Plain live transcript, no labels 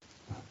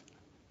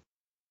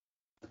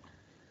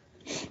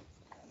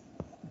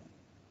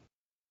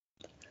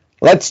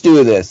Let's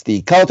do this.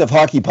 The Cult of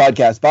Hockey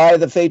podcast by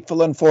the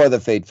faithful and for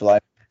the faithful. I'm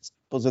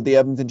Principals of the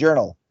Edmonton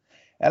Journal.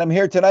 And I'm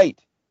here tonight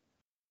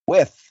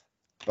with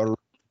Bruce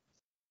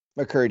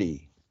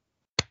McCurdy.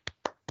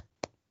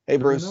 Hey,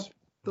 Bruce. Turn up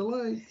the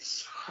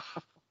lights.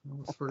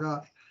 Almost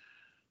forgot.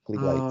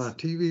 Lights.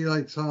 TV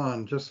lights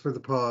on just for the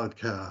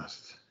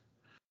podcast.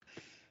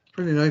 It's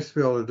pretty nice to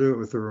be able to do it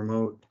with the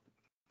remote.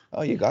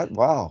 Oh,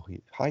 wow,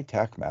 high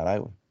tech,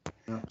 man.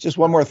 Just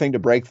one more thing to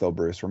break, though,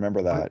 Bruce.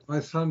 Remember that. My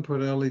son put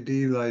LED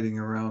lighting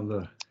around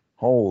the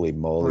Holy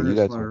moly, you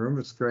guys! My room.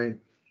 It's great.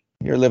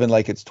 You're living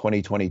like it's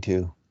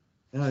 2022.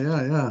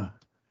 Yeah.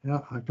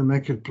 I can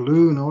make it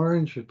blue and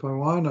orange if I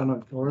want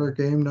on other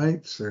game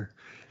nights, or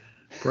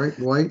bright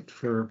white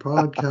for a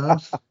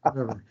podcast,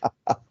 whatever.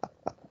 All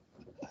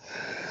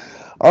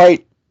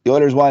right, the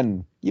Oilers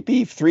won.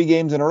 Yippee! 3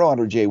 games in a row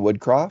under Jay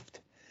Woodcroft.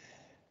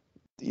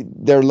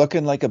 They're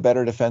looking like a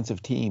better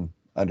defensive team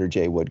under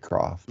Jay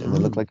Woodcroft, and they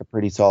look like a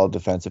pretty solid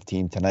defensive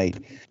team tonight.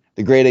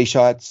 The grade A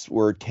shots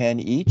were 10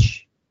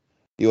 each.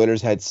 The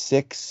Oilers had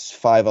 6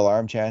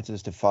 5-alarm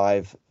chances to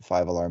 5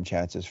 5-alarm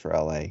chances for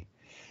LA.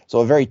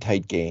 So a very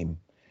tight game.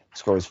 The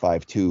score was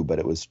 5-2, but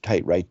it was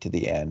tight right to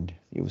the end.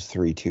 It was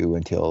 3-2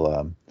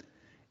 until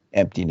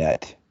empty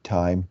net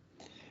time.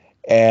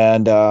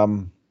 And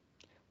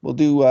we'll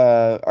do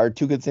our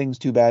 2 good things,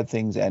 2 bad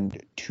things,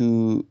 and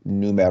 2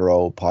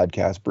 numero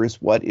podcasts.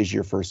 Bruce, what is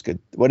your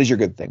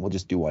good thing? We'll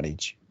just do one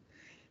each.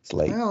 It's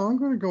late. Well, I'm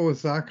going to go with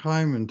Zach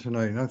Hyman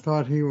tonight. I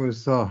thought he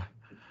was.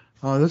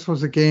 This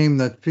was a game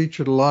that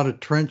featured a lot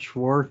of trench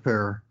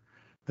warfare.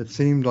 It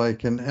seemed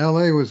like, and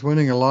LA was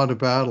winning a lot of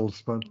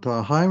battles, but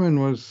Hyman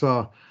was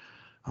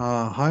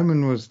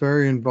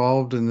very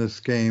involved in this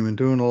game and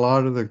doing a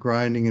lot of the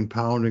grinding and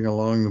pounding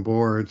along the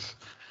boards.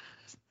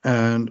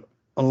 And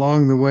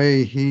along the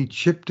way, he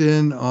chipped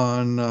in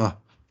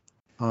on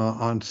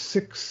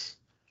 6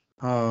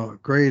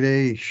 grade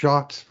A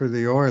shots for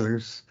the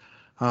Oilers,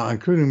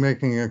 including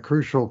making a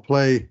crucial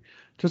play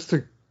just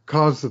to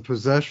cause the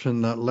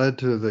possession that led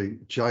to the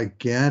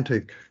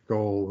gigantic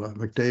goal that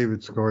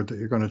McDavid scored that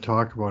you're going to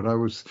talk about. I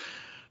was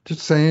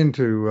just saying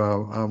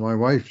to my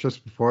wife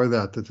just before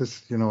that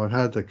this, it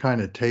had the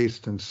kind of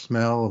taste and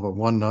smell of a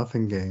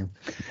 1-0 game.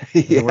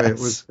 Yes. The way it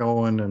was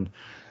going, and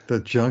the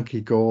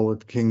junky goal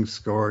that King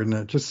scored, and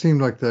it just seemed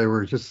like they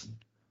were just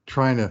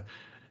trying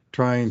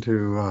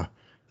to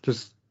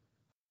just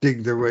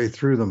dig their way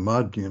through the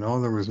mud.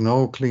 There was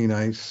no clean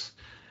ice,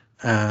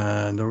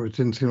 and it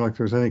didn't seem like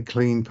there was any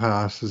clean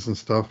passes and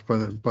stuff.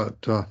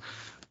 But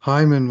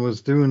Hyman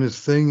was doing his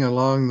thing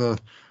along the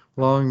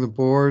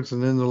boards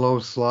and in the low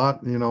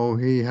slot.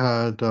 He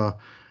had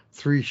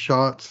 3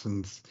 shots,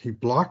 and he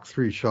blocked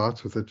 3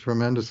 shots with a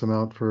tremendous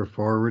amount for a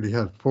forward. He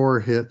had 4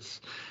 hits.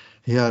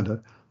 He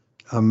had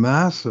a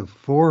massive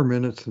 4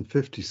 minutes and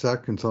 50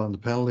 seconds on the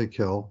penalty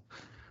kill,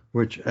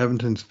 which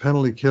Edmonton's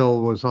penalty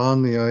kill was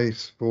on the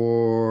ice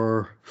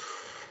for,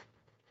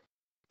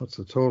 what's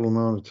the total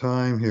amount of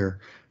time here?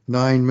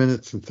 9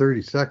 minutes and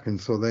 30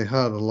 seconds. So they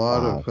had a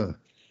lot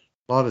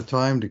of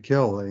time to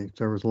kill.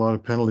 There was a lot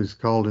of penalties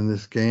called in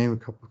this game, a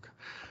couple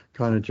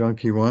kind of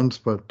junky ones,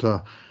 but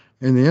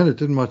in the end it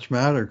didn't much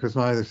matter because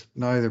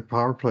neither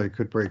power play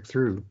could break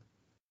through.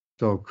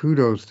 So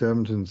kudos to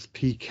Edmonton's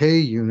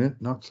PK unit,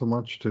 not so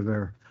much to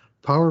their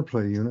power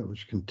play unit,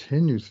 which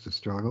continues to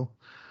struggle.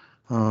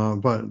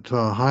 But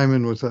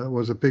Hyman was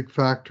a big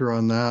factor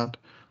on that,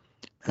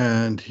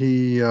 and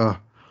he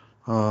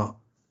didn't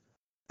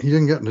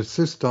get an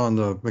assist on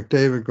the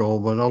McDavid goal,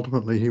 but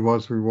ultimately he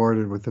was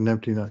rewarded with an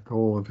empty net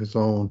goal of his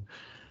own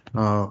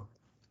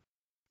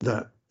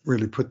that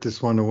really put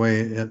this one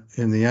away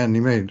in the end.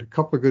 He made a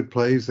couple of good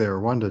plays there,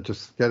 one to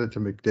just get it to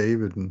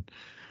McDavid and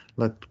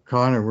let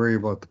Connor worry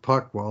about the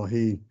puck while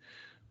he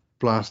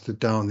blasted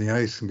down the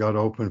ice and got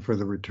open for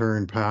the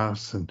return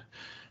pass and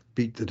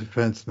beat the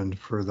defenseman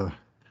for the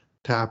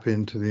tap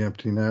into the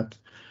empty net.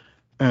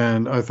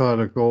 And I thought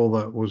a goal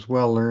that was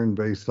well earned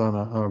based on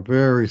a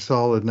very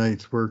solid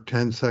night's work,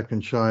 10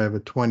 seconds shy of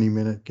a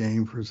 20-minute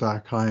game for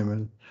Zach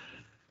Hyman.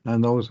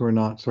 And those were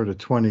not sort of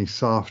 20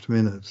 soft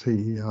minutes.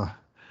 He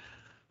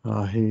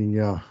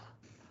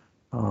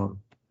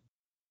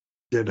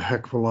did a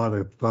heck of a lot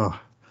of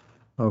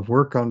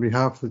work on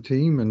behalf of the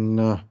team,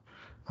 and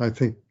I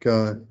think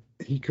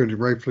he could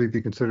rightfully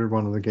be considered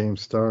one of the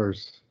game's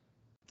stars.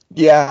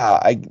 Yeah,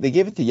 they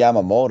gave it to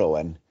Yamamoto,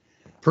 and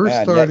first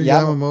star to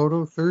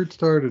Yamamoto, third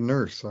star to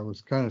Nurse. I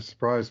was kind of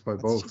surprised by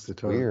both, to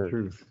tell you the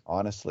truth.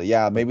 Honestly,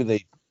 yeah, maybe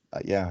they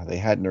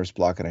had Nurse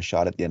blocking a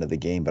shot at the end of the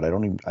game, but I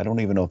don't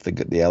even know if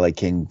the LA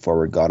King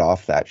forward got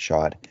off that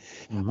shot.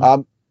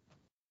 Mm-hmm.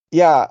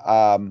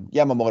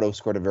 Yamamoto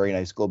scored a very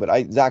nice goal,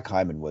 but Zach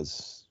Hyman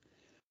was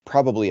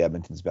probably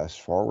Edmonton's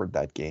best forward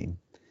that game.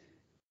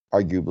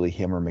 Arguably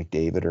him or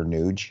McDavid or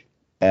Nuge.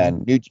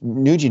 And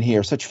Nuge and he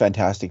are such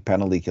fantastic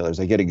penalty killers.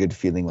 I get a good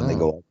feeling when they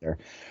go out there.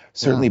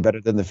 Certainly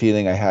better than the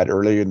feeling I had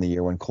earlier in the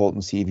year when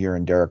Colton Sevier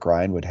and Derek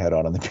Ryan would head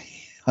on the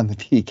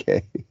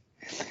PK.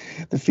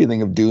 The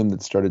feeling of doom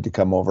that started to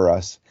come over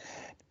us.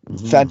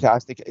 Mm-hmm.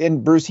 Fantastic.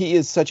 And Bruce, he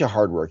is such a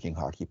hardworking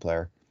hockey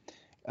player.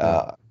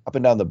 up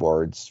and down the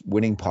boards,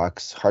 winning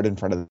pucks, hard in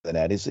front of the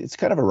net. It's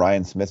kind of a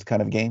Ryan Smith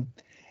kind of game,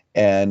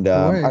 and In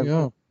a way,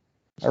 yeah. I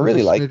Sort of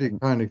really like Smitty him.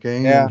 kind of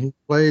game, Yeah, and he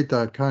played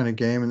that kind of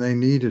game, and they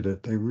needed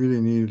it. They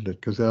really needed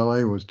it because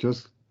LA was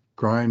just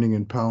grinding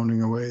and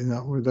pounding away. And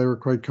they were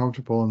quite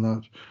comfortable in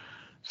that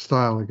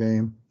style of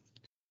game.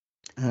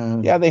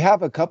 And yeah, they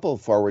have a couple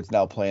of forwards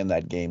now playing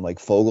that game. Like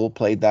Fogel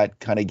played that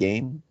kind of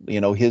game. He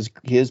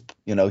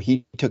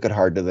took it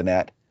hard to the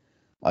net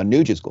on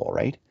Nugent's goal,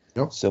 right?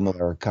 yep,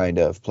 Similar kind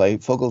of play.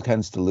 Fogel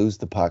tends to lose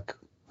the puck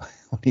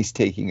when he's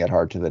taking it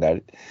hard to the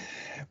net,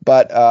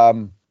 but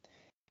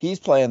he's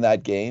playing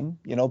that game.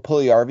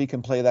 Puljujarvi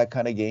can play that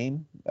kind of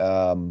game.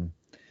 I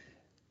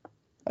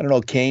don't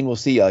know, Kane. We'll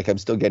see. Like I'm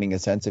still getting a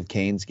sense of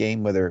Kane's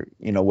game, whether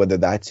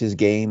that's his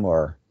game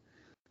or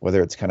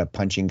whether it's kind of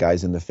punching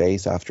guys in the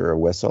face after a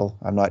whistle.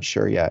 I'm not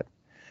sure yet.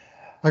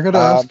 I got to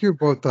Um, ask you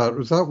about that.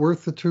 Was that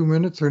worth the 2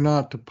 minutes or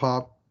not to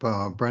pop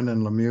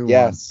Brendan Lemieux on?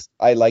 yes,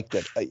 I liked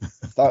it. I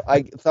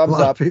A thumbs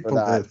lot of up for people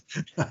that.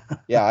 did.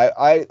 Yeah,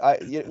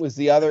 it was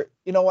the other.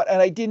 You know what?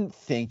 And I didn't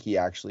think he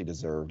actually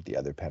deserved the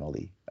other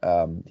penalty.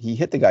 He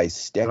hit the guy's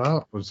stick.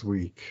 That was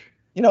weak.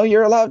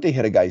 You're allowed to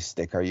hit a guy's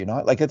stick, are you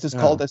not? Like it's just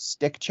Yeah, called a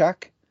stick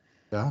check.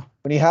 yeah,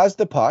 When he has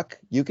the puck,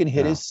 you can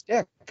hit yeah. his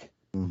stick.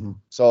 Hmm.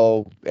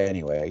 So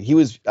anyway,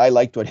 I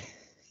liked what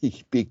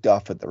he beaked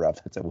off at the ref.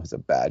 It was a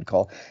bad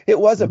call. It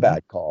was a Hmm.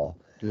 bad call,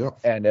 Yep.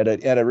 and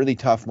at a really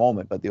tough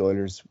moment, but the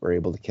Oilers were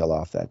able to kill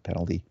off that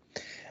penalty.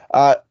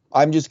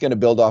 I'm just going to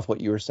build off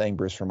what you were saying,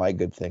 Bruce, for my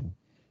good thing,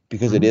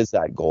 because it Hmm. is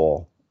that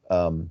goal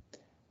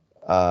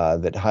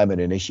that Hyman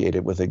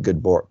initiated with a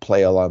good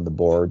play along the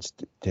boards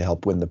to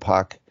help win the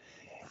puck.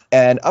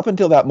 And up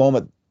until that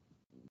moment,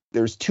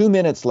 there's 2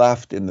 minutes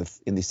left in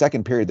the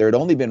second period. There had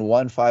only been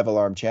one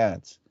 5-alarm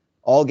chance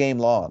all game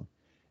long,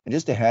 and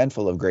just a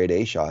handful of grade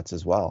A shots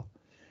as well.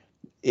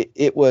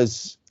 It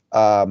was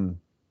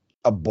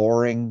a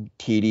boring,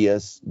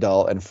 tedious,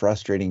 dull, and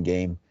frustrating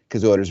game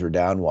because the Oilers were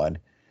down one.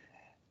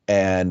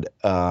 And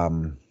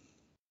all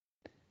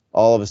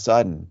of a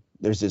sudden,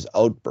 there's this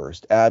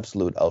outburst,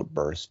 absolute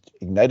outburst,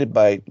 ignited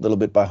by a little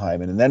bit by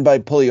Hyman and then by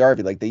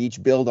Puljujarvi. Like they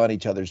each build on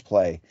each other's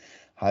play.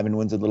 Hyman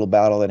wins a little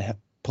battle and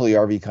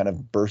Puljujarvi kind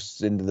of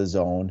bursts into the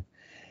zone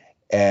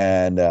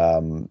and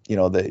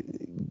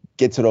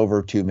gets it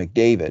over to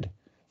McDavid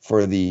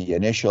for the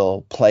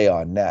initial play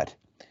on net.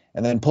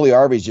 And then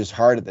Puljujarvi's just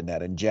hard at the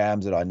net and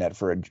jams it on net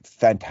for a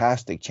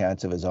fantastic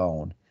chance of his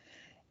own.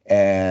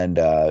 And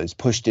is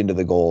pushed into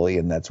the goalie,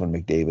 and that's when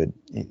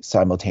McDavid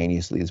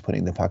simultaneously is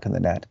putting the puck in the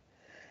net.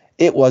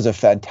 It was a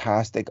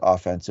fantastic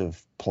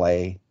offensive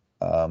play.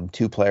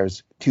 Two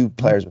players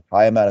with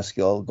high amount of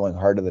skill going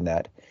hard to the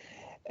net,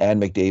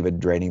 and McDavid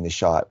draining the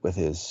shot with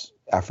his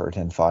effort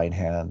and fine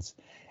hands.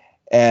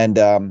 And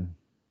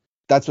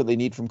that's what they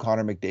need from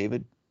Connor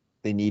McDavid.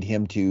 They need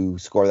him to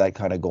score that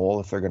kind of goal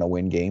if they're going to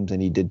win games, and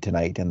he did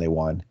tonight, and they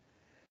won.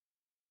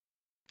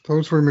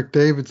 Those were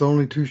McDavid's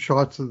only 2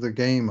 shots of the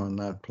game on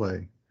that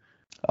play.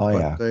 Oh But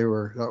yeah,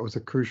 that was a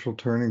crucial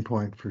turning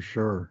point for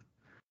sure.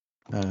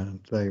 And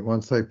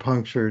once they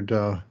punctured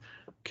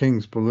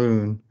King's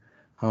balloon,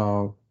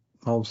 all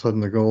of a sudden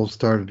the goals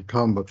started to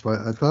come. But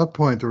at that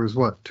point, there was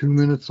 2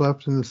 minutes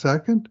left in the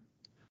second,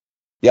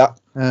 yeah.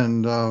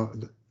 and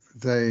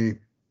they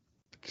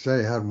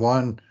had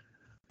one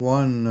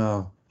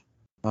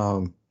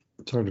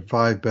sort of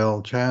 5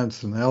 bell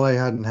chance, and LA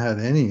hadn't had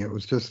any. It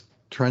was just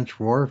trench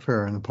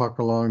warfare and the puck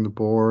along the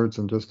boards,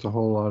 and just a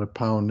whole lot of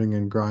pounding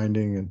and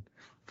grinding,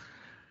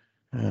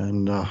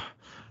 and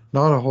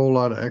not a whole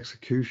lot of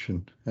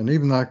execution. And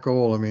even that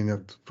goal, I mean,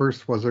 at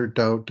first was there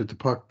doubt, did the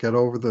puck get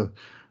over the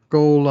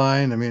goal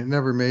line? I mean, it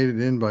never made it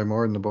in by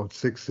more than about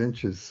 6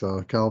 inches.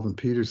 Calvin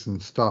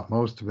Peterson stopped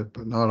most of it,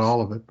 but not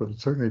all of it, but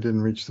it certainly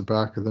didn't reach the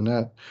back of the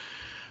net.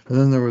 And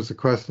then there was the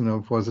question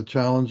of, was it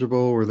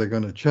challengeable? Were they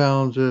going to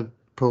challenge it?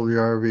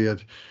 Puljujarvi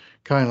had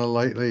kind of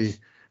lightly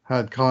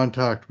had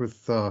contact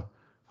with the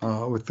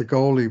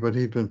goalie, but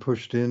he'd been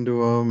pushed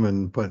into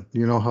him. But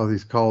you know how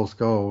these calls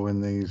go in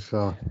these,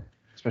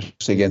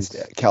 Especially against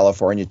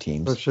California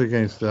teams. especially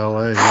against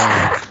LA.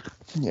 Yeah.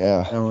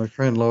 Yeah. And my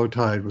friend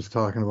Lowtide was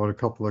talking about a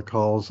couple of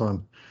calls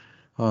on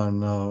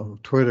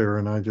Twitter,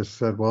 and I just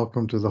said,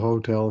 "Welcome to the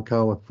Hotel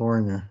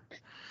California."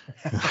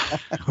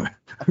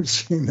 I've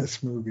seen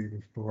this movie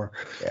before.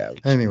 Yeah.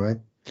 Anyway,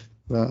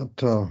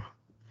 that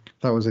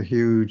was a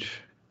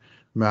huge,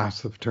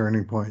 massive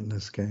turning point in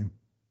this game.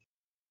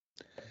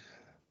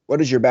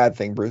 What is your bad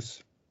thing,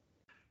 Bruce?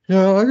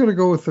 Yeah, I got to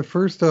go with the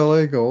first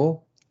LA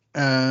goal,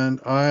 and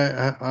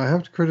I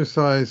have to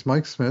criticize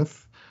Mike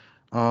Smith,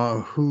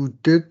 who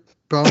did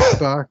bounce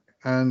back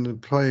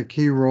and play a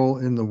key role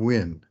in the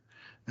win,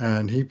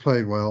 and he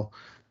played well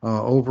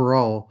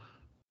overall,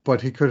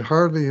 but he could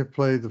hardly have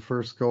played the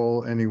first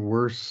goal any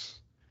worse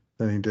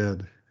than he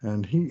did.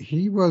 And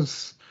he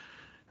was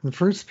in the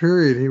first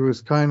period, he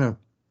was kind of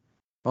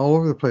all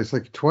over the place.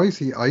 Like twice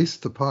he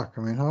iced the puck.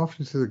 I mean, how often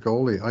do you see the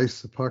goalie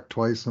ice the puck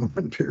twice in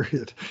one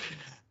period?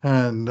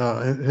 And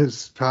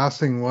his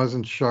passing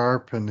wasn't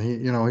sharp, and he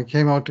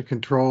came out to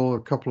control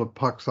a couple of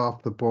pucks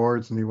off the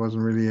boards, and he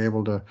wasn't really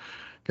able to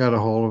get a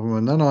hold of him.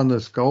 And then on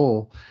this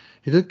goal,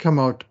 he did come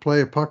out to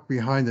play a puck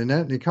behind the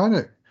net, and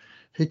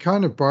he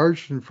kind of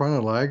barged in front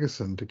of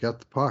Lagesson to get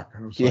the puck.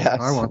 I was like,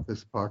 I Yes. want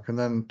this puck. And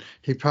then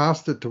he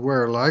passed it to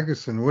where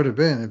Lagesson would have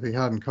been if he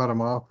hadn't cut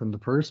him off in the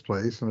first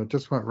place, and it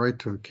just went right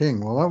to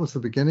King. Well, that was the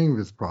beginning of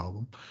his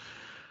problem.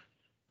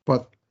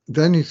 But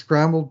then he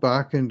scrambled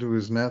back into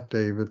his net,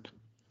 David,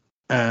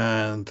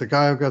 and the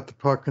guy who got the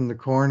puck in the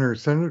corner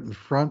sent it in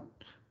front,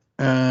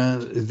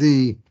 and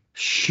the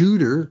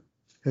shooter,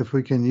 if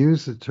we can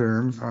use the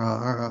term,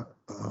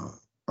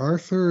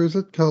 Arthur, is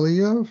it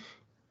Kaliev?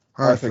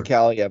 Arthur Arthur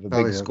Kaliev, a big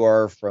Kaliev.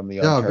 scorer from the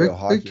Yeah, Ontario big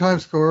Hockey time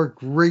League. scorer,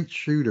 great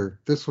shooter.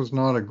 This was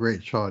not a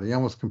great shot. He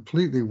almost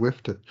completely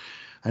whiffed it,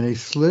 and he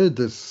slid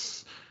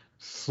this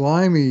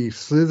slimy,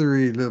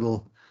 slithery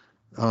little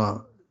uh,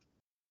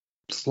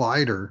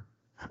 slider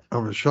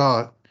of a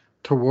shot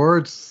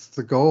towards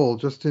the goal,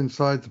 just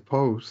inside the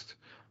post.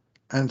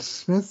 And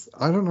Smith,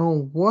 I don't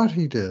know what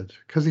he did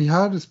because he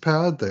had his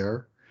pad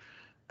there,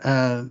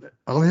 and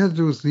all he had to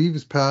do was leave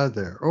his pad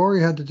there, or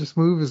he had to just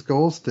move his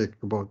goal stick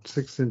about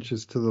 6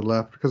 inches to the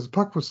left because the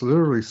puck was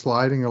literally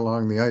sliding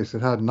along the ice.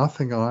 It had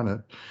nothing on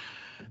it.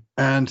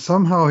 And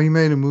somehow he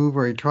made a move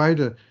where he tried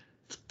to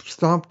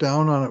stomp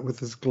down on it with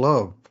his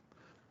glove,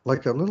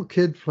 like a little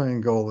kid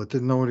playing goal that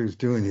didn't know what he was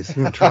doing. You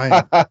see him trying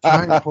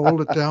to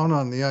hold it down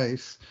on the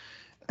ice.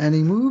 And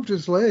he moved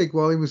his leg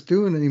while he was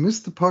doing it. He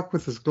missed the puck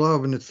with his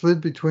glove, and it slid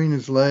between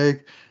his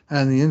leg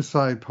and the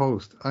inside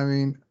post. I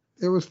mean,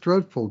 it was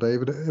dreadful,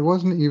 David. It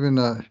wasn't even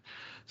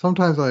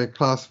sometimes I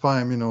classify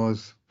them,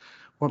 as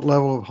what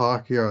level of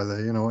hockey are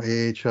they?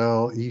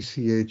 AHL,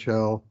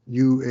 ECHL,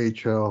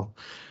 UHL.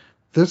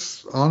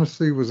 This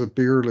honestly was a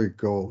beer league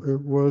goal.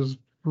 It was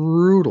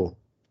brutal.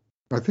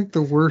 I think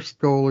the worst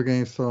goal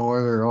against the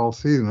Oilers all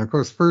season. Of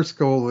course, first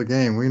goal of the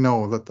game. We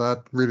know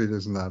that really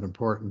isn't that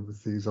important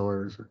with these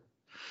Oilers.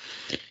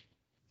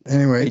 They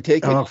Anyway,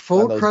 take it on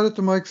full those. credit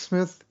to Mike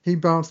Smith. He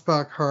bounced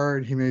back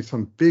hard. He made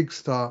some big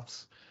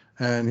stops,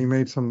 and he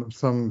made some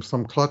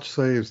clutch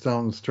saves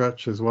down the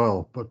stretch as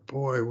well. But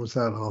boy, was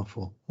that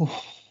awful!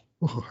 Oh,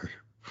 boy.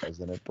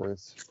 Isn't it,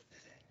 Bruce?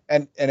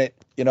 And it,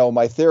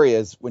 my theory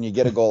is when you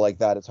get a goal like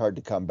that, it's hard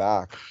to come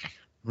back.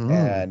 Mm.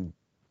 And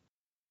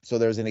so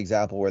there's an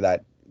example where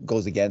that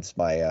goes against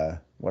my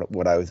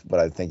what I was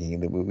thinking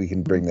that we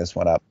can bring this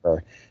one up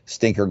for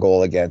stinker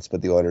goal against,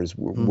 but the Oilers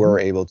were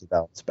Mm-hmm. able to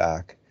bounce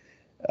back.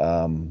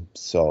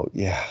 So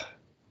yeah,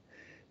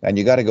 and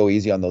you got to go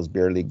easy on those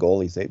beer league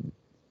goalies. A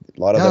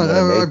lot of them would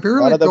have Yeah, made a beer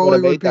a lot of league them would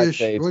have goalie would made be that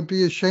save. would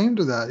be ashamed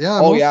of that. Yeah,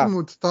 Oh most of yeah, them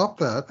would stop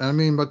that. I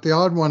mean, but the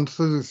odd one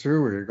slithers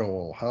through where you go,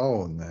 well,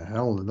 how in the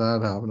hell did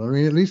that happen? I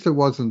mean, at least it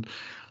wasn't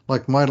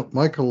like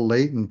Michael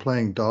Layton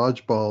playing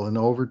dodgeball in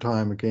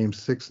overtime at Game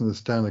 6 in the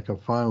Stanley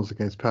Cup Finals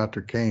against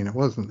Patrick Kane. It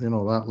wasn't,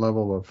 that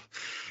level of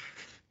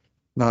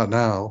not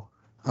now.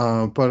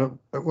 But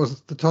it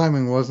was the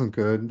timing wasn't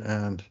good,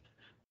 and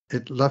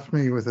it left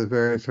me with a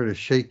very sort of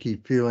shaky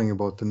feeling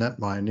about the net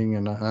minding,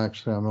 and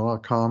I'm a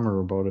lot calmer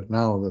about it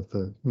now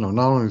that not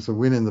only is the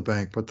win in the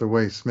bank, but the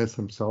way Smith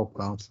himself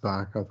bounced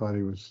back. I thought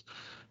he was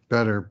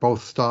better,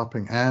 both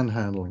stopping and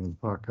handling the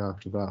puck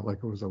after that, like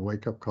it was a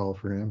wake-up call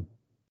for him.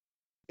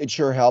 it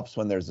sure helps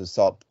when there's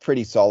a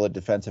pretty solid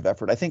defensive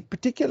effort. I think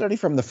particularly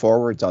from the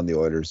forwards on the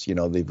Oilers,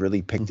 they've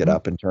really picked it Mm-hmm.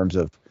 up in terms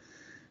of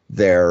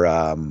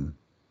their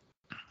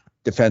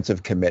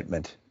defensive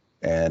commitment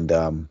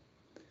and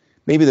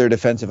maybe their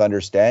defensive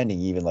understanding.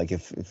 Even like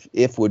if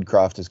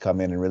Woodcroft has come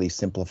in and really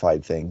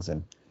simplified things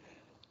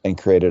and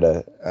created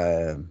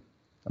a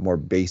more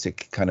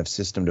basic kind of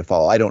system to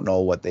follow. I don't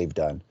know what they've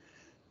done,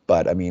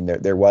 but I mean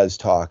there was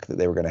talk that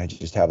they were going to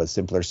just have a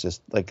simpler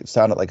system. Like it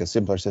sounded like a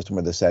simpler system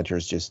where the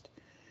centers just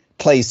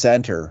play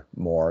center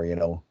more,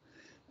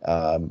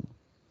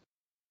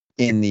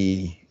 in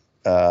the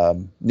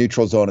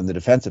neutral zone and the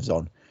defensive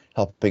zone,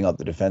 helping out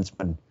the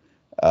defenseman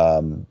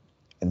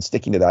and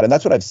sticking to that. And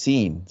that's what I've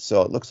seen.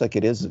 So it looks like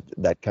it is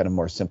that kind of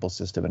more simple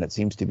system, and it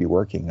seems to be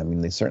working. I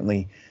mean, they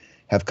certainly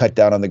have cut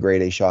down on the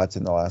grade A shots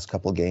in the last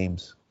couple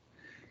games.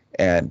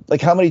 And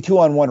like how many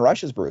 2-on-1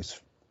 rushes, Bruce?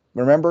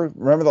 Remember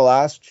the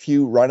last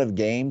few run of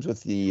games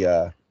with the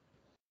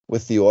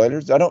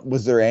Oilers?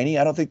 Was there any?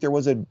 I don't think there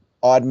was an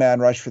odd man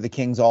rush for the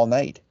Kings all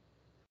night.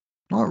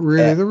 Not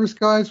really. And, There was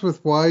guys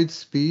with wide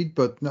speed,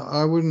 but no,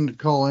 I wouldn't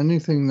call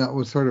anything that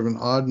was sort of an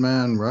odd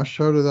man rush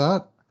out of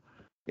that.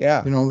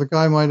 yeah, The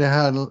guy might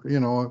have had,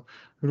 would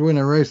win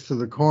a race to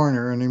the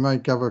corner, and he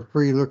might have a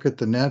free look at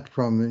the net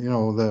from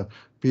the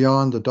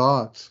beyond the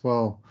dots.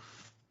 Well,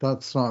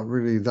 that's not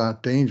really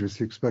that dangerous.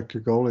 You expect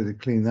your goalie to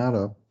clean that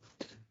up.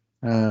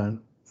 And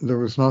there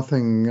was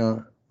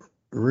nothing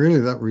really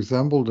that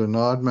resembled an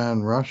odd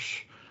man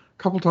rush.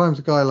 A couple times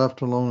the guy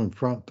left alone in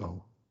front,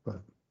 though.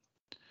 But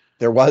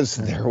there was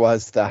yeah,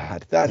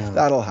 that. yeah.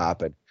 That'll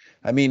happen.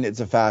 I mean, it's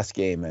a fast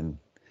game, and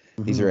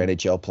these are Hmm.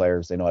 NHL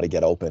players. They know how to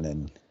get open,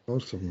 and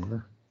Most of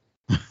them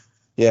are.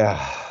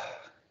 yeah.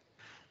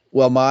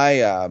 Well,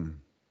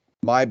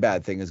 my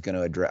bad thing is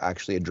going to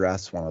actually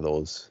address one of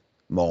those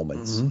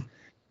moments. Hmm.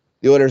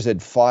 The Oilers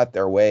had fought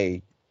their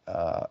way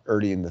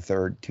early in the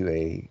third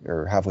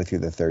or halfway through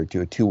the third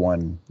to a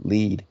 2-1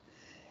 lead,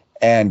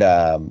 and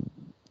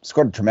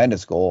scored a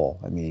tremendous goal.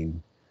 I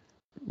mean,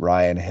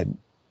 Ryan had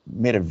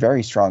made a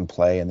very strong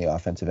play in the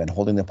offensive end,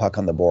 holding the puck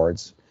on the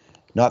boards,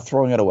 not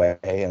throwing it away,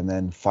 and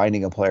then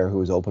finding a player who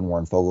was open,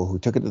 Warren Fogle, who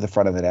took it to the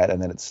front of the net,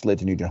 and then it slid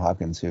to Nugent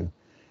Hopkins, who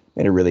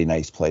made a really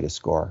nice play to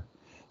score.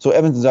 So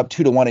Edmonton's up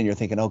 2-1, and you're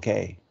thinking,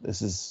 okay,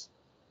 this is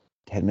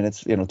 10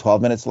 minutes,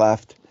 12 minutes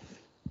left.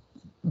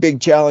 Big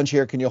challenge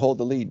here. Can you hold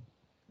the lead?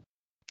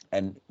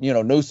 And,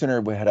 no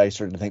sooner had I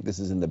started to think this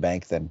is in the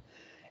bank than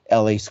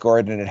LA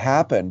scored, and it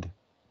happened.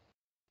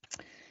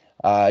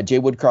 Jay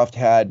Woodcroft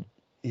had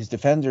his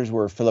defenders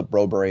were Philip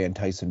Broberry and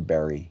Tyson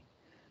Barrie,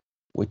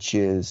 which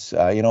is,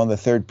 in the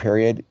third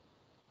period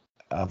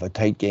of a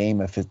tight game,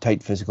 a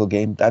tight physical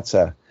game, that's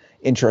a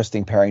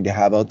interesting pairing to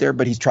have out there.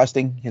 But he's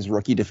trusting his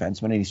rookie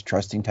defenseman, and he's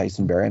trusting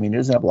Tyson Barrie. I mean, he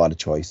doesn't have a lot of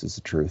choice, is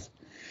the truth.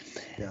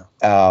 Yeah.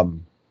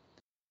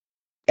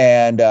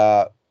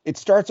 It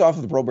starts off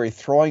with Broberry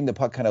throwing the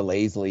puck kind of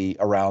lazily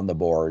around the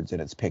boards,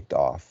 and it's picked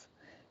off.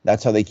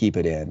 That's how they keep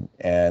it in.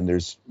 And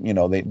there's,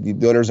 the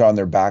Oilers are on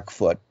their back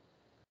foot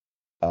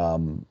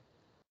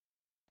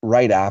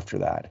right after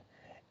that.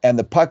 And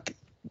the puck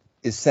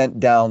is sent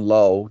down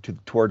low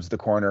towards the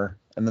corner,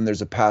 and then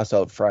there's a pass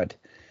out front.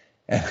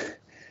 And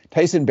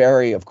Tyson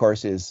Barrie, of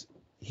course,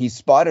 he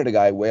spotted a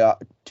guy way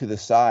out to the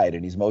side,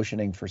 and he's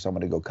motioning for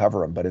someone to go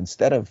cover him. But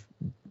instead of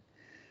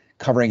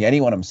covering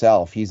anyone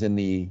himself, he's in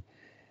the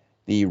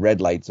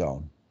red light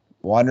zone,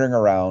 wandering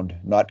around,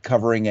 not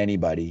covering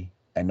anybody,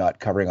 and not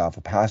covering off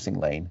a passing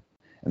lane.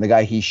 And the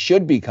guy he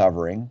should be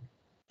covering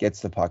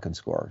gets the puck and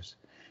scores.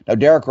 Now,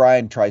 Derek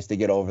Ryan tries to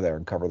get over there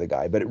and cover the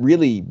guy, but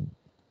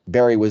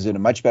Barrie was in a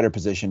much better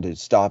position to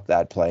stop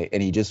that play,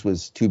 and he just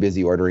was too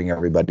busy ordering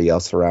everybody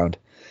else around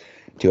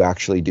to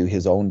actually do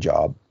his own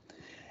job.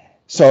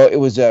 So it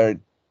was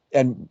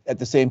and at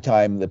the same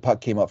time, the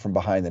puck came up from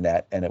behind the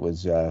net, and it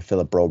was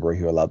Philip Broberry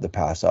who allowed the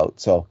pass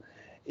out. So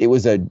it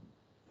was an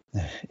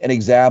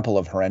example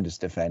of horrendous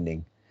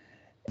defending,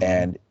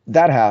 and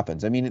that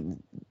happens. I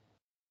mean,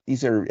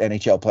 these are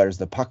NHL players.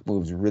 The puck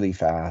moves really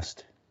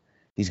fast.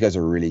 These guys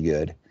are really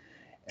good,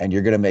 and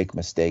you're going to make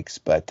mistakes,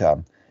 but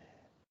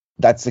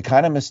that's the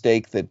kind of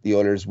mistake that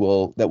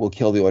will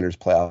kill the Oilers'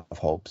 playoff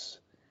hopes.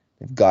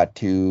 They've got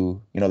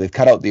to, they've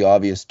cut out the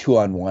obvious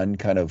 2-on-1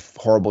 kind of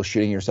horrible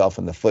shooting yourself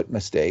in the foot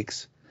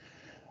mistakes.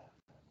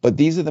 But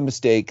these are the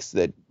mistakes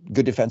that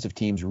good defensive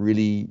teams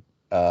really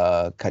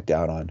cut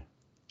down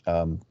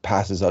on.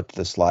 Passes out to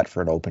the slot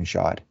for an open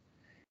shot.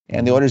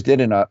 And the Oilers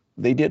did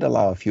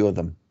allow a few of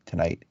them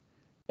tonight.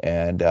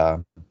 And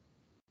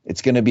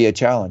it's going to be a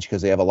challenge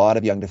because they have a lot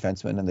of young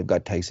defensemen, and they've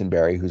got Tyson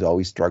Barrie, who's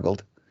always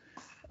struggled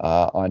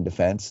on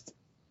defense.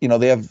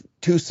 They have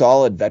two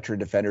solid veteran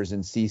defenders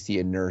in Ceci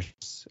and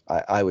Nurse,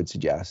 I would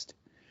suggest.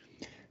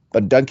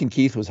 But Duncan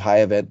Keith was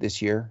high event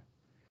this year,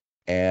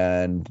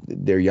 and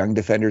their young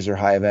defenders are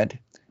high event.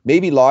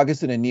 Maybe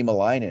Lagesson and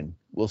Niemelainen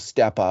will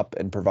step up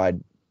and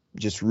provide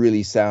just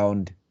really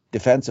sound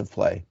defensive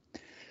play.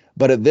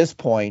 But at this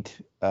point,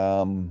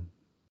 they've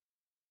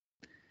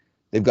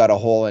got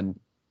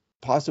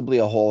possibly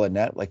a hole in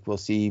net. Like, we'll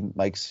see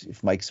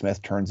if Mike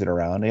Smith turns it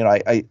around.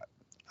 I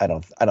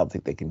don't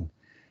think they can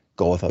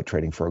go without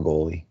trading for a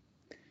goalie.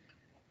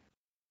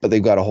 But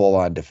they've got a hole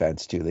on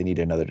defense too. They need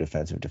another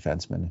defensive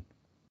defenseman.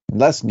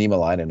 Unless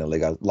Niemelainen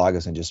and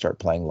Lagesson just start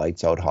playing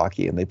lights out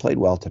hockey, and they played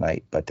well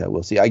tonight. But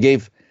we'll see. I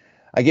gave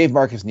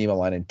Marcus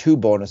Niemelainen 2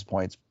 bonus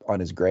points on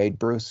his grade,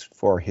 Bruce,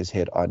 for his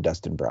hit on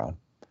Dustin Brown.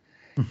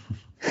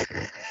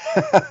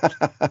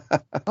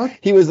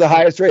 He was the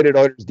highest rated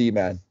Oilers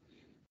D-man.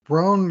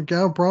 Brown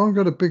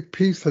got a big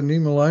piece of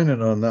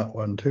Niemelainen on that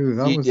one too.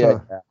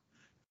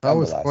 That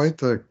was quite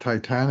the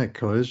Titanic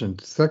collision.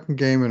 Second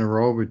game in a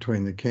row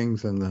between the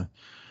Kings and the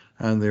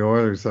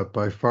Oilers. That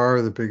by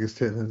far the biggest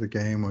hit of the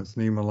game was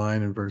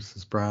Niemelainen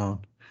versus Brown.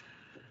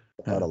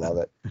 Gotta love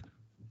it.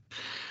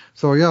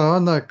 So yeah,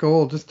 on that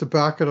goal, just to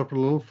back it up a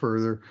little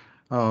further,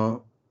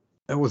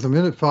 it was a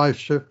minute 5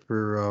 shift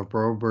for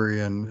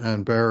Broberry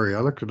and Barrie.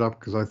 I looked it up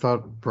because I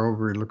thought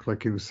Broberry looked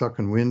like he was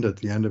sucking wind at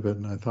the end of it,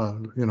 and I thought,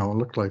 it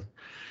looked like,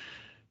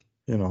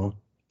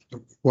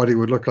 what he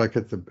would look like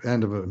at the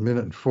end of a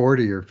minute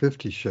 40 or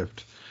 50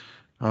 shift.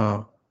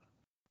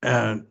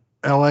 And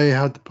LA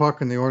had the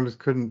puck, and the Oilers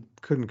couldn't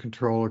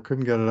control it,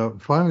 couldn't get it out.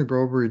 And finally,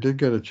 Broberry did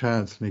get a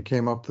chance, and he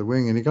came up the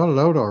wing, and he got it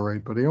out all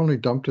right, but he only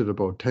dumped it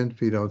about 10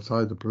 feet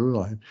outside the blue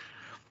line.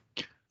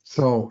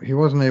 So he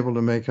wasn't able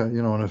to make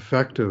an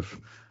effective,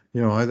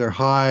 either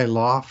high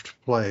loft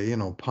play,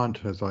 punt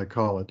as I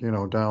call it,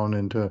 down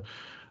into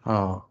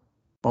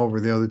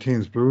over the other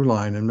team's blue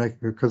line and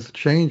because the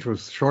change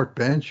was short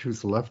bench. He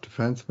was the left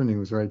defenseman. He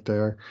was right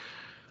there.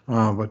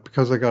 But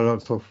because they got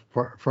out so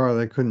far,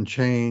 they couldn't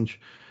change.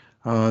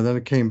 Then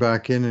it came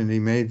back in, and he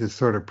made this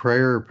sort of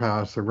prayer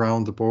pass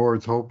around the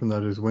boards, hoping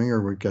that his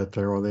winger would get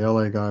there while the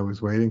LA guy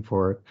was waiting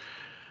for it.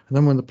 And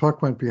then when the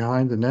puck went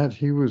behind the net,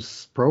 he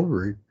was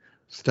Broberry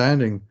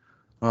standing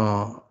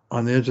on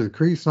the edge of the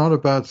crease. Not a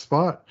bad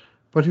spot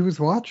but he was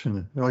watching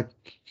it. Like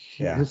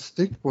Yeah. his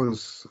stick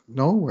was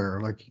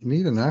nowhere. Like you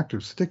need an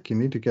active stick. You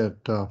need to get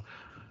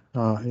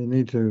you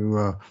need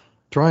to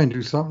try and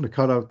do something to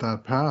cut out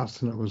that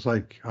pass. And it was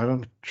like I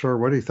don't sure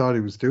what he thought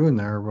he was doing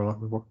there,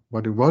 but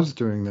what he was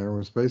doing there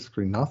was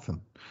basically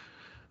nothing.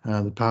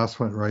 And the pass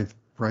went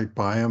right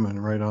by him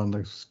and right on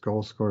the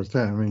goal scorer's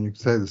head. I mean, you could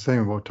say the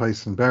same about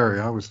Tyson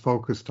Barrie. I was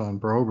focused on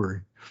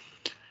Broberry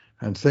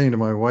and saying to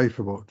my wife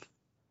about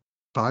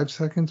 5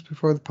 seconds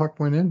before the puck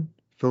went in,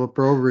 Philip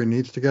Broberry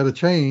needs to get a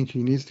change.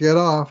 He needs to get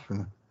off,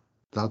 and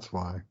that's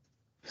why.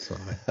 So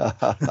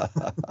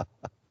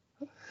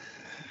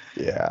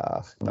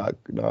Yeah,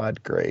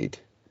 not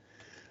great.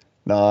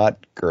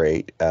 Not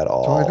great at so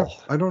all.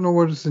 I don't know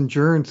what his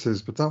endurance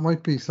is, but that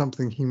might be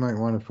something he might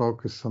want to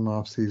focus some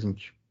off-season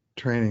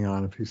training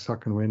on if he's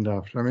sucking wind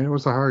after. I mean, it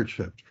was a hard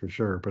shift for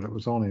sure, but it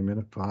was only a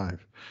minute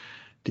 5.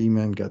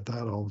 D-men get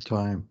that all the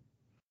time.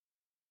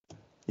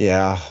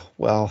 Yeah,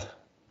 well,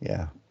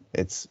 yeah,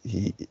 it's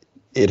they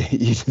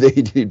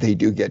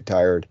do get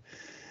tired,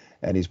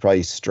 and he's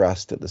probably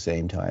stressed at the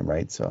same time,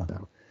 right? So Yeah.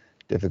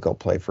 difficult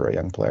play for a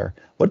young player.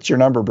 What's your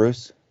number,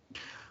 Bruce?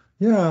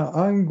 Yeah,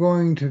 I'm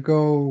going to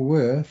go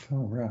with,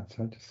 oh, rats,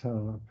 I just had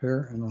it up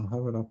here and I'll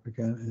have it up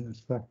again in a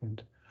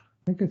second.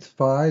 I think it's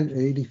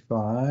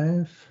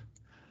 585.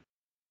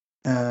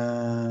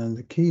 And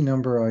the key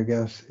number, I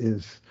guess,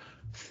 is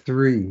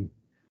 3,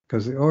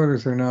 because the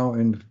Oilers are now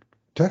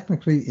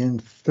technically in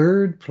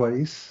third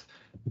place,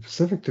 in the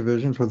Pacific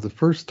Division, for the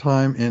first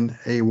time in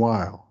a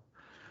while.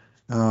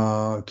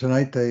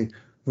 Tonight they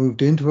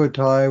moved into a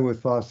tie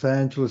with Los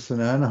Angeles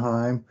and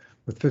Anaheim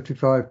with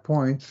 55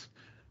 points.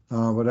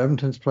 But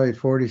Edmonton's played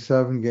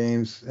 47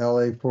 games,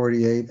 LA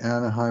 48,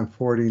 Anaheim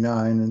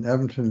 49, and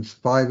Edmonton's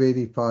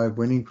 585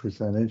 winning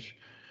percentage,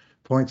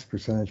 points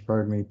percentage,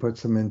 pardon me,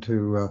 puts them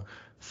into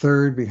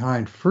third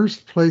behind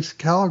first place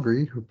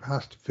Calgary, who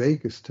passed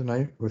Vegas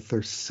tonight with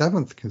their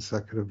 7th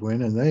consecutive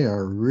win, and they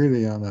are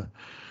really on a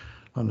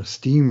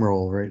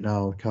steamroll right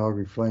now,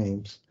 Calgary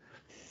Flames.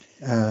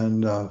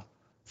 And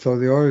so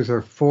the Oilers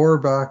are 4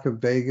 back of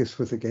Vegas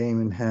with a game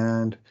in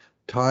hand,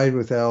 tied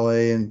with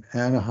LA and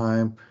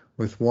Anaheim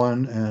with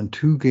 1 and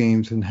 2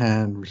 games in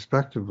hand,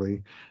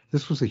 respectively.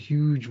 This was a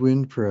huge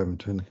win for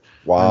Edmonton, and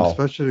Wow.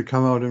 especially to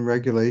come out in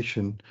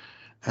regulation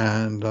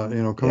and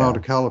come out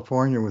of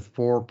California with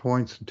 4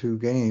 points in 2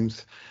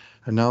 games,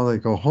 and now they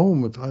go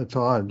home with. It's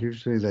odd.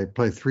 Usually they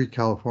play 3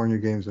 California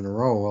games in a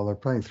row. Well, they're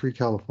playing 3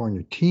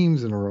 California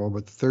teams in a row,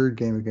 but the third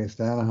game against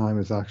Anaheim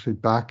is actually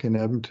back in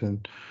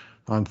Edmonton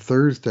on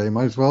Thursday.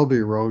 Might as well be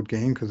a road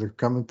game because they're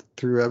coming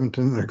through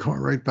Edmonton and they're going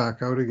right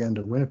back out again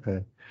to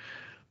Winnipeg.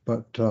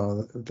 But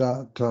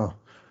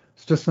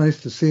it's just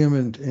nice to see them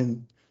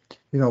in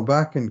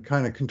back in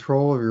kind of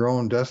control of your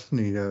own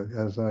destiny.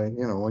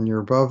 When you're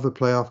above the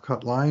playoff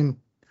cut line,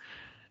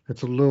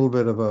 it's a little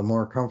bit of a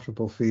more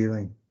comfortable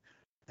feeling.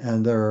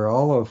 And they're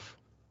all of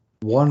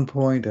 1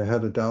 point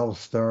ahead of Dallas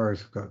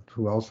Stars,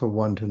 who also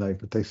won tonight,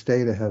 but they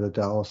stayed ahead of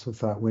Dallas with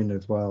that win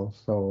as well.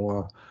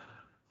 So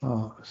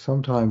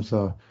sometimes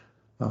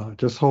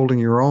just holding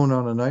your own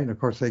on a night, and of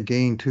course they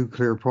gained 2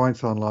 clear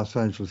points on Los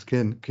Angeles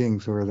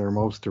Kings, who are their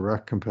most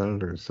direct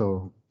competitors.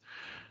 So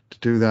to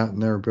do that in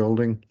their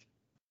building,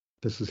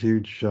 this is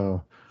huge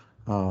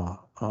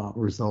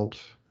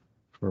result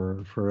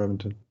for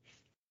Edmonton.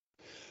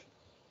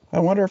 I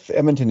wonder if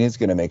Edmonton is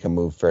going to make a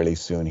move fairly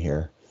soon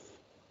here.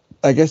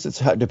 I guess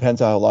it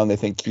depends on how long they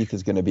think Keith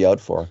is going to be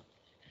out for,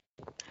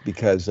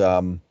 because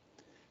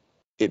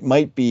it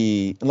might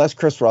be, unless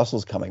Chris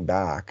Russell's coming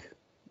back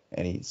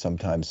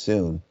sometime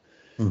soon.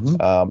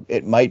 Mm-hmm.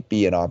 It might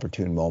be an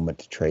opportune moment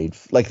to trade.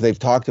 Like they've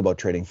talked about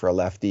trading for a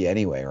lefty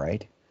anyway,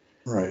 right?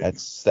 Right.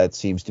 That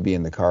seems to be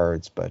in the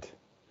cards, but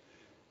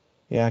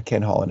yeah,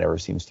 Ken Holland never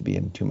seems to be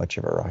in too much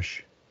of a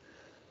rush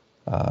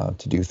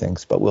to do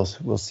things, but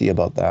we'll see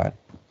about that.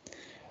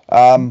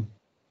 Go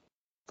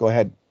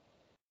ahead,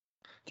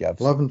 Jeff.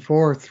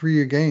 11-4,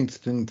 3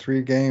 against in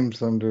 3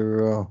 games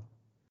under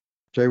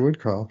Jay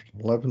Woodcroft.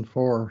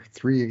 11-4,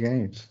 3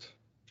 against.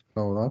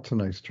 So that's a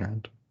nice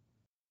trend.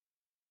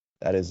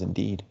 That is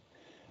indeed.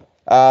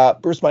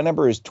 Bruce, my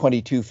number is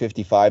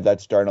 2255.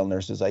 That's Darnell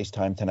Nurse's ice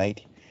time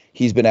tonight.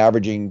 He's been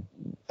averaging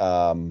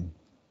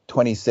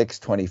 26,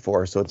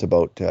 24, so it's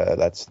about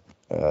that's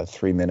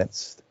 3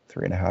 minutes,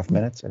 3.5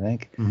 minutes, I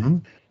think,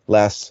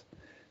 less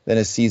than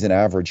his season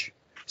average.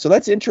 So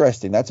that's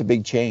interesting. That's a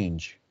big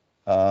change.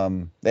 They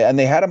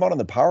had him out on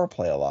the power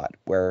play a lot,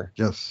 where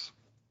yes,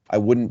 I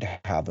wouldn't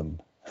have him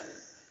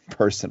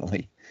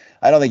personally.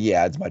 I don't think he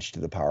adds much to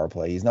the power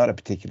play. He's not a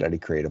particularly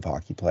creative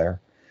hockey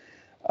player.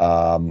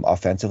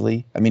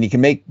 Offensively, I mean, he can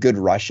make good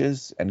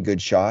rushes and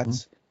good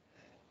shots,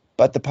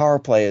 but the power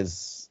play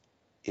is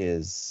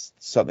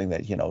something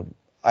that,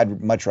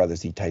 I'd much rather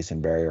see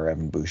Tyson Barrie or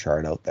Evan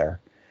Bouchard out there.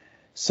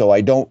 So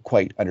I don't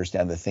quite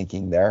understand the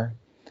thinking there.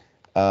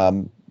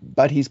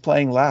 But he's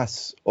playing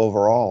less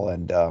overall,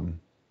 and I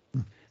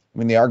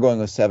mean, they are going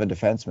with 7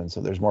 defensemen,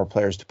 so there's more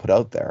players to put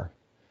out there.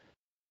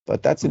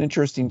 But that's an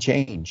interesting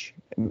change.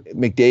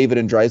 McDavid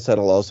and Draisaitl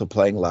also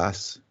playing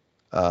less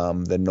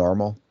than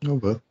normal. No,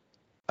 but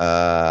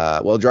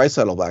Well,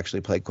 Draisaitl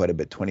actually played quite a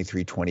bit,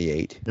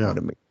 23-28. Yeah,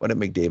 What did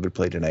McDavid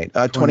play tonight?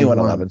 21.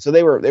 21-11. So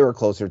they were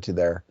closer to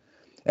there.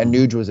 And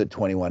Mm-hmm. Nuge was at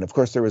 21. Of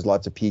course, there was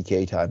lots of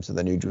PK time, so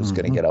the Nuge was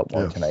going to get out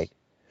more Yes. tonight.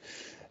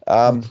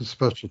 Lots of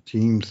special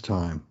teams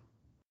time.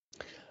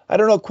 I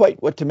don't know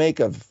quite what to make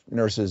of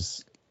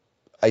Nurse's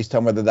ice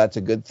time, whether that's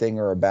a good thing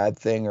or a bad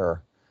thing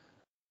or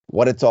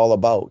what it's all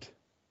about.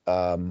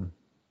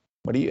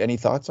 Any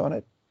thoughts on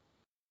it?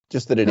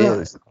 Just that it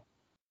is.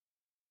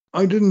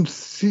 I didn't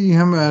see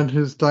him at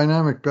his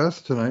dynamic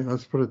best tonight,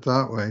 let's put it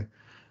that way.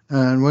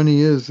 And when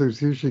he is,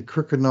 there's usually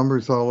crooked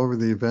numbers all over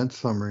the event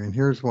summary. And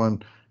here's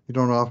one you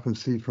don't often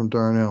see from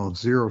Darnell,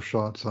 0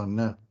 shots on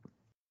net.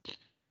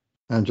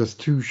 And just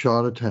 2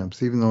 shot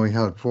attempts, even though he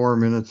had 4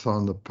 minutes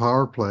on the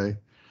power play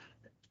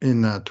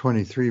in that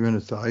 23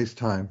 minutes of ice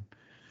time.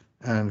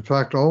 And in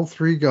fact, all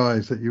 3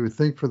 guys that you would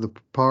think for the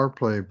power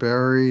play,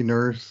 Barrie,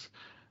 Nurse,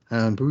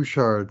 and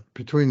Bouchard,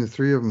 between the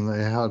 3 of them,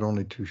 they had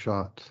only 2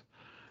 shots.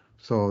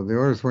 So the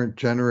Oilers weren't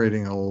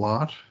generating a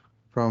lot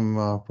from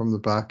the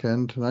back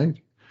end tonight.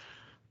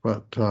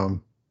 But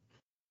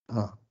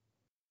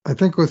I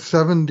think with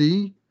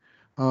 7D,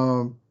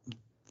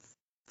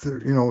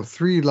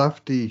 3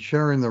 lefty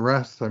sharing the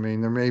rest. I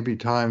mean, there may be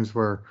times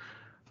where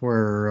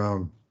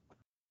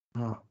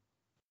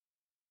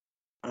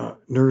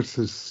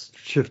Nurse's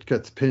shift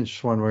gets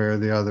pinched one way or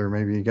the other.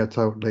 Maybe he gets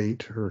out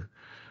late, or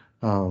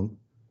not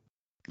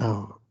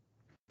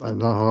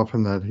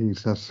often that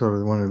he's necessarily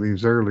the one who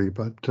leaves early.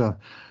 But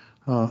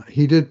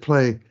he did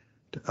play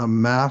a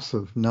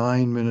massive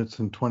 9 minutes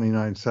and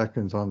 29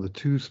 seconds on the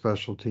 2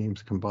 special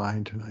teams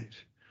combined tonight.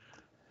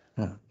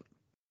 Yeah.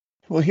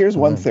 Well, here's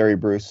one theory,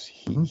 Bruce.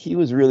 He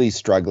was really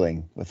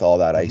struggling with all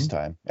that ice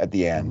time at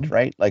the end,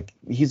 right? Like,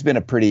 he's been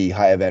a pretty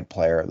high event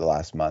player the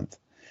last month.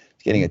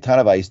 He's getting a ton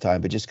of ice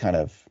time, but just kind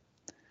of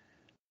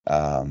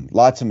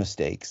lots of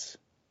mistakes,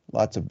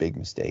 lots of big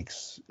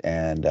mistakes.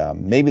 And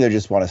maybe they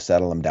just want to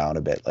settle him down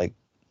a bit, like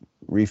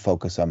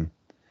refocus him,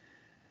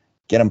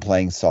 get him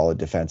playing solid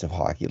defensive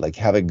hockey, like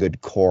have a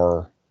good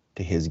core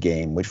to his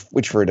game,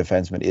 which for a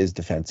defenseman is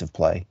defensive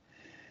play.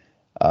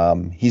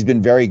 He's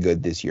been very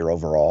good this year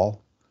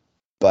overall.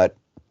 But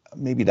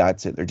maybe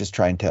that's it. They're just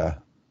trying to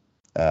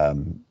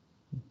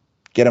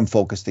get him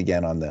focused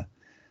again on the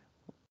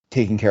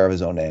taking care of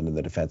his own end in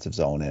the defensive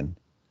zone, and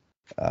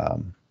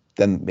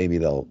then maybe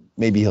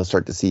he'll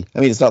start to see.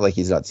 I mean, it's not like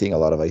he's not seeing a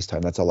lot of ice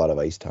time. That's a lot of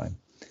ice time.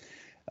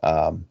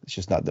 It's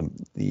just not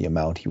the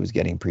amount he was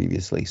getting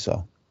previously.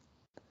 So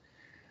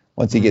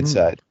once he gets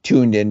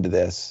tuned into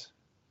this,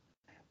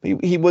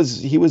 he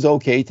was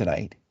okay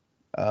tonight.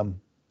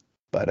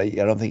 But I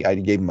don't think I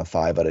gave him a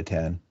 5 out of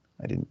 10.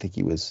 I didn't think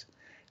he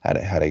had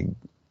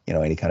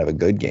any kind of a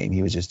good game.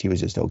 He was just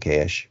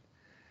okayish.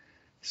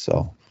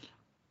 So,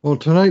 well,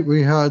 tonight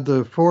we had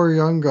the 4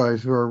 young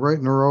guys who are right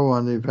in a row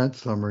on the event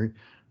summary.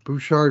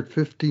 Bouchard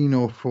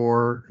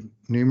 15:04,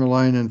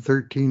 Niemelainen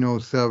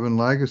 13:07,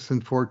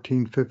 Lagesson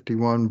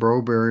 14:51,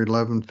 Broberry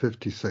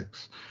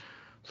 11:56.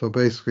 So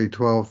basically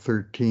 12,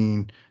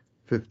 13,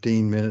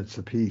 15 minutes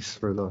apiece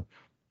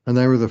and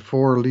they were the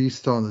 4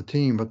 least on the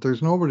team, but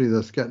there's nobody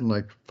that's getting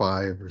like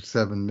 5 or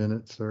 7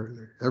 minutes.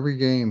 Or every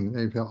game,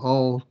 they've got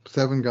all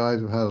 7 guys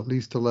have had at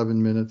least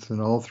 11 minutes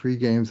in all 3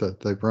 games that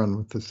they've run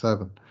with the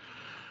 7.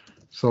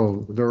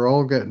 So they're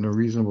all getting a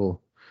reasonable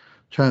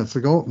chance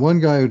to go. One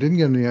guy who didn't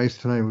get any ice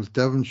tonight was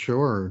Devon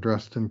Shore,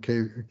 dressed in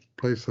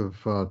place of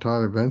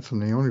Tyler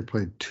Benson. He only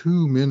played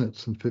 2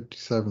 minutes and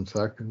 57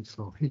 seconds.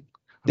 So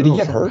did he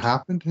get hurt?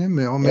 Happened to him?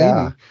 Maybe.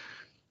 Yeah.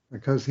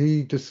 Because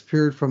he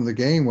disappeared from the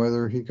game,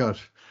 whether he got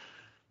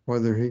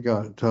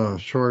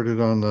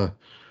shorted on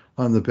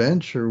the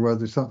bench or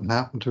whether something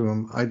happened to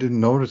him. I didn't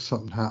notice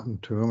something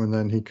happened to him, and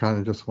then he kind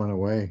of just went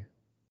away.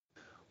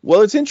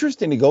 Well, it's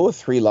interesting to go with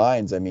 3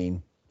 lines. I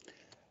mean,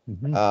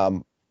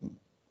 a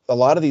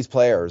lot of these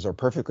players are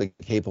perfectly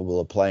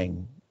capable of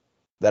playing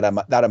that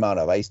amount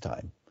of ice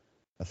time,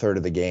 a third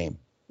of the game.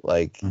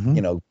 Like,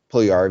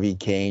 Puljujarvi,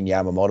 Kane,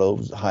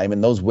 Yamamoto,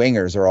 Hyman, those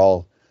wingers are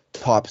all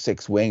top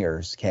 6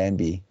 wingers, can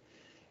be.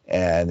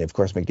 And, of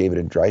course, McDavid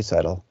and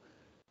Draisaitl.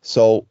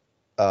 So,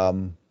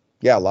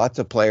 lots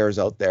of players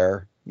out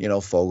there.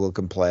 Fogle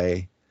can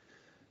play.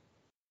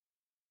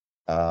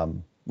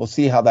 We'll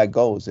see how that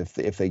goes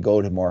if they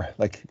go to more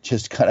like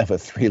just kind of a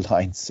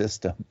 3-line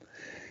system.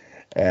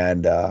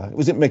 And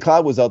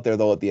McLeod was out there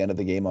though at the end of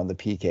the game on the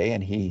PK,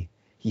 and he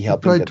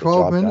helped. He played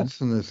 12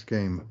 minutes in this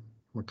game.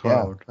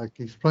 McLeod, like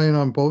he's playing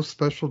on both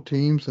special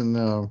teams,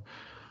 and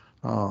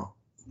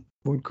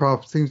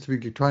Woodcroft seems to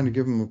be trying to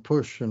give him a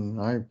push, and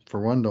I, for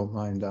one, don't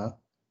mind that.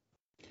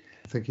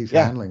 I think he's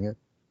handling it.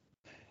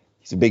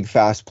 He's a big,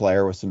 fast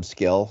player with some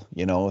skill.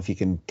 If he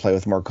can play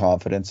with more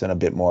confidence and a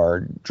bit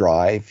more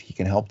drive, he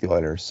can help the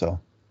Oilers. So,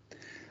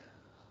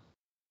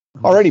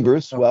 alrighty,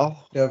 Bruce.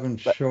 Well, Devon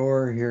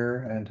Shore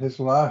here, and his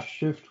last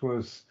shift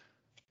was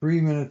 3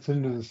 minutes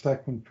into the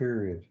second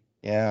period.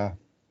 Yeah.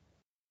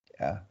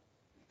 Oh,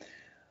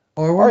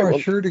 I wore my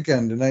shirt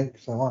again tonight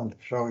because I wanted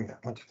to show you.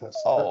 Look at this.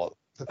 Oh,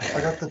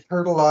 I got the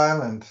Turtle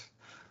Island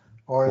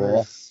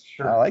Oilers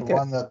shirt, the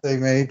one that they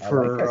made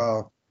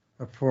for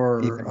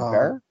for Ethan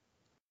Bear?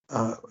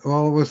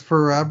 well, it was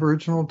for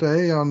Aboriginal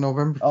Day on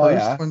November Oh 1st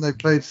yeah. when they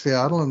played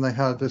Seattle, and they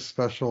had this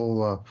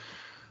special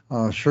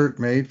shirt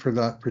made for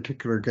that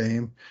particular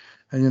game.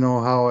 And you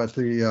know how at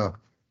the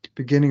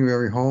beginning of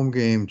every home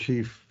game,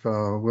 Chief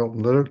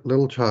Wilton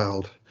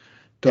Littlechild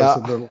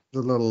does Yeah.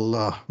 the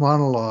little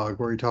monologue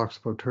where he talks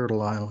about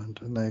Turtle Island,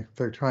 and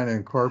they're trying to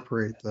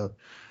incorporate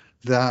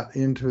that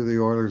into the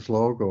Oilers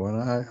logo,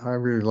 and I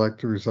really like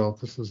the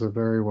result. This is a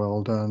very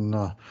well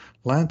done.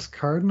 Lance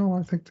Cardinal,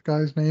 I think the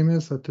guy's name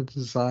is, that did the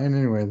design.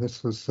 Anyway,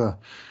 this was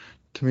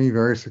to me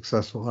very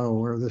successful. I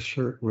will wear this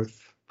shirt with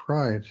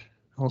pride,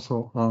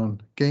 also on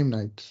game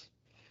nights.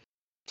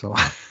 So,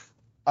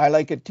 I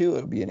like it too.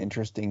 It would be an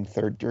interesting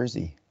third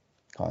jersey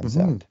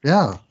concept.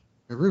 yeah,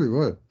 it really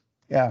would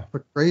Yeah.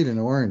 look great in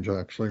orange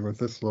actually with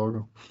this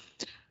logo,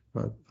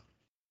 but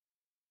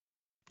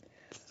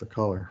it's the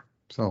color.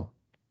 So,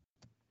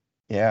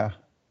 Yeah.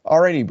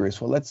 Alrighty,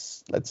 Bruce. Well,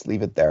 let's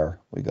leave it there.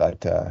 We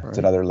got all it's right.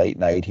 another late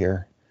night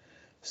here.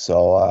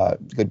 So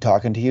good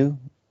talking to you.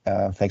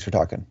 Thanks for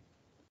talking.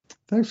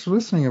 Thanks for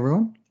listening,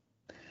 everyone.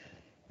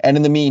 And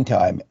in the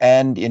meantime,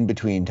 and in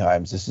between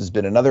times, this has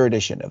been another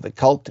edition of the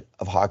Cult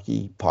of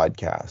Hockey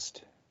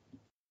podcast.